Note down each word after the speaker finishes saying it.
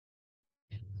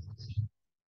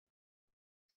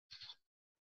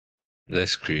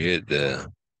Let's create the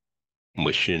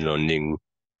machine learning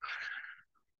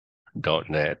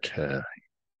 .NET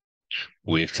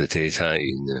with the data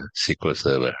in SQL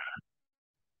Server.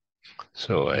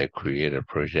 So I create a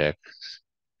project.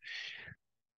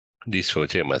 This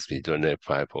project must be .NET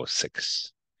 5 or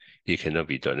 6. It cannot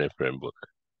be .NET Framework.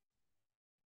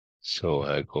 So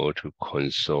I go to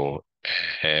console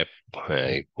app.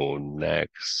 I go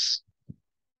next.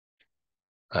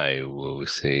 I will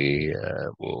say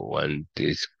we'll want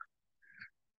this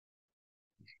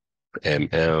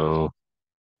ML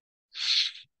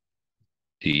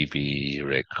DB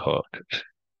record.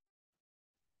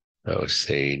 I'll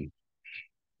say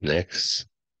next.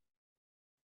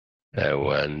 I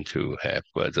want to have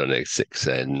 .NET 6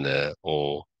 and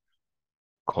all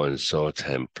console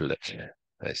template.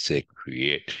 I say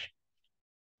create.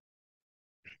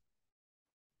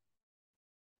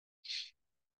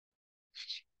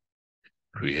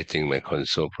 Creating my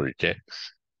console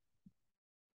projects.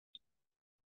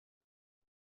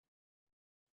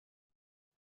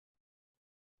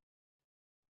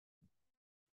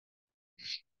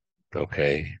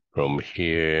 Okay, from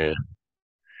here,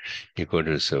 you go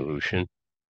to Solution,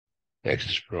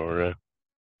 Explorer,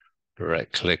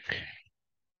 right-click,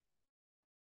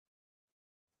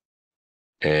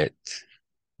 Add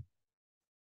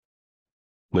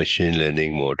Machine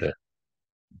Learning Model.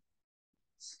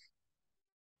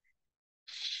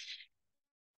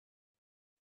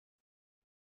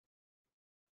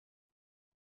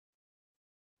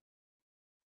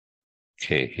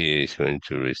 Okay, here is going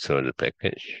to restore the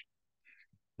package.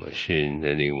 Machine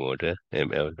Learning Model,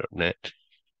 ml.net.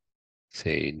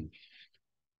 Say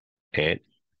Add.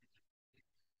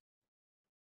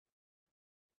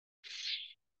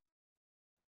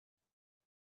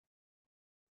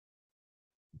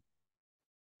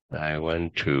 I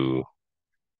want to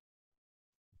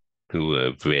do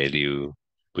a value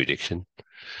prediction.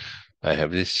 I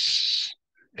have this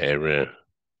error,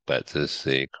 but just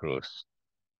say close.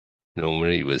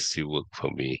 Normally it will still work for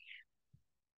me.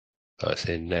 I'll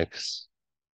say next.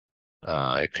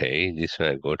 Okay, this one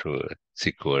I go to a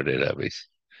SQL database.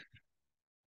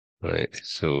 Right,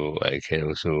 so I can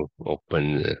also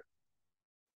open the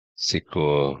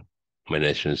SQL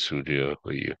Management Studio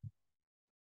for you.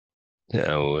 Then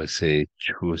I will say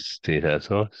choose data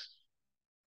source.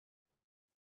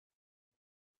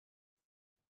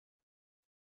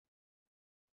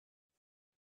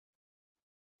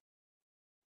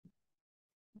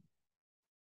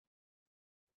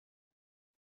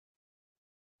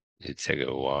 It takes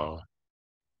a while.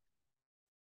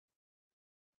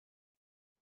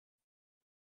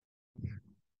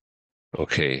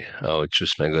 Okay, I'll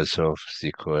choose Microsoft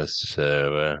SQL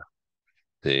Server.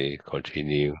 They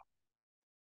continue.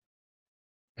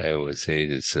 I will say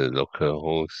it's a local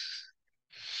host.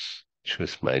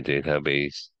 Choose my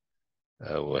database.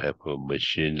 I will have a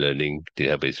machine learning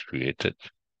database created.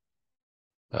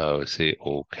 I will say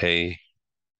OK.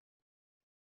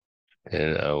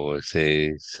 And I will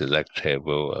say select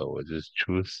table. I will just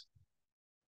choose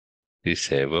this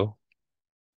table.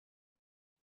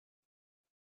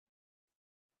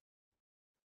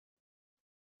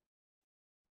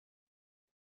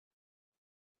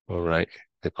 All right.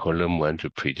 The column one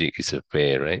to predict is a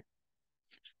fair, right?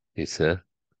 It's a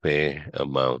fair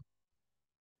amount.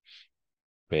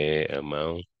 Fair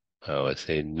amount. I will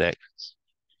say next.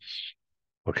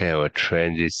 Okay, I will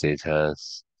train this data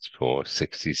for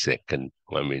 60 seconds,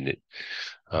 1 minute.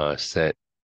 Set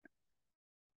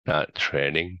start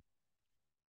training.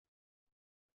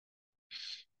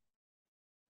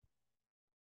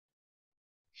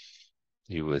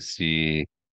 You will see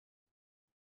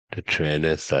the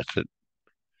trainer started.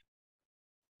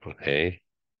 Okay.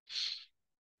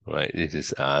 Right, this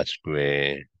is R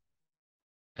square,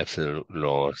 absolute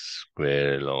loss,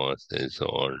 square loss, and so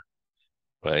on.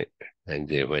 Right? And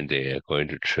when they are going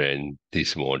to train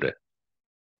this model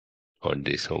on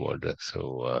this model,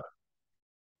 so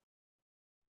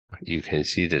you can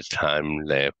see the time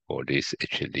left for this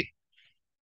actually.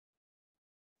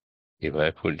 If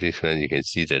I put this one, you can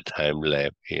see the time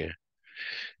left here,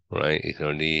 right? It's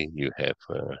only you have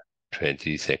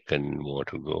 20 seconds more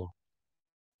to go.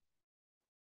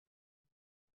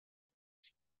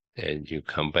 And you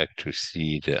come back to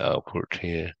see the output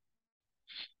here,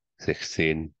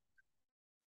 16.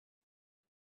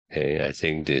 Okay, I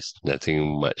think there's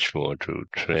nothing much more to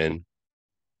train.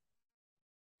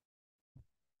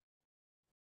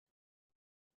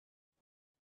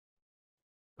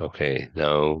 Okay,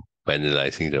 now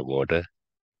finalizing the model.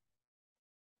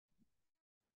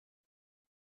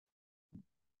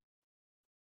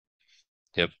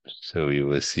 Yep, so you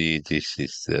will see this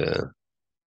is the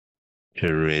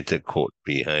generated code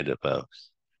behind the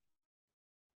mouse,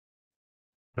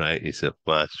 right? It's a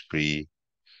fast free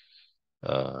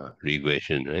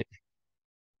regression, right?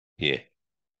 Yeah.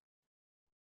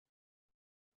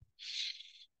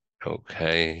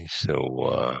 Okay,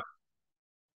 so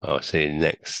I'll say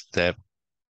next step.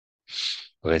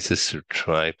 Let's just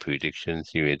try prediction,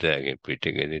 see whether I can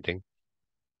predict anything.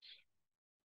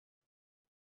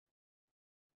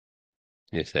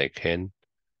 Yes, I can.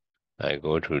 I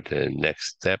go to the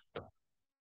next step.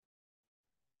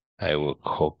 I will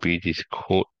copy this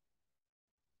code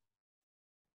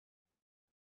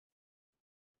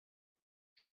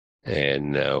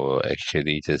and I will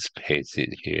actually just paste it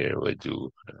here. We'll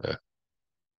do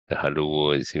the hello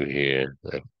world is here.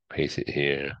 Paste it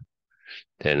here.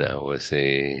 Then I will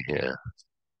say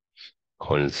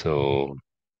console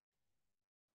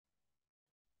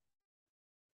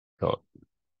dot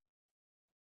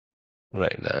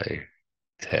right line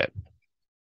tab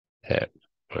tab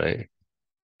right.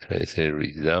 So I say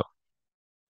result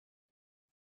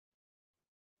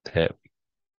tab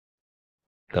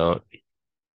dot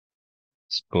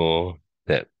score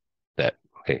tab tab.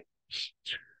 Okay.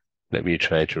 Let me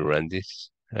try to run this.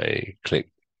 I click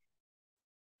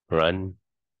run.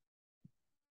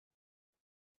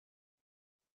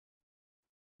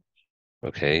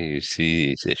 Okay, you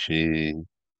see it's actually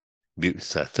build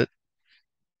started.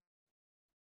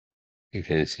 You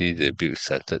can see the build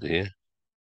started here.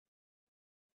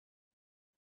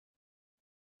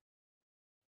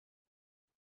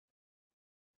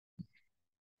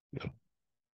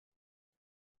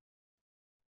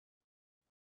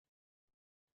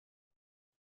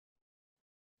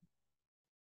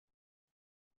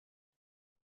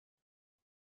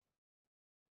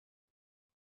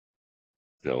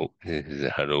 No, this is a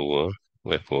hello world.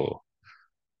 Wait for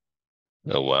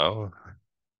a while.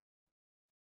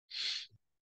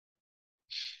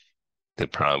 The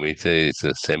parameter is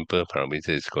a sample parameter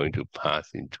is going to pass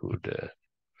into the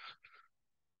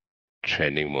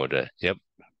training model. Yep.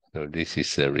 So this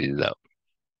is the result.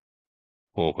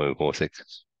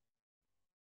 4.46.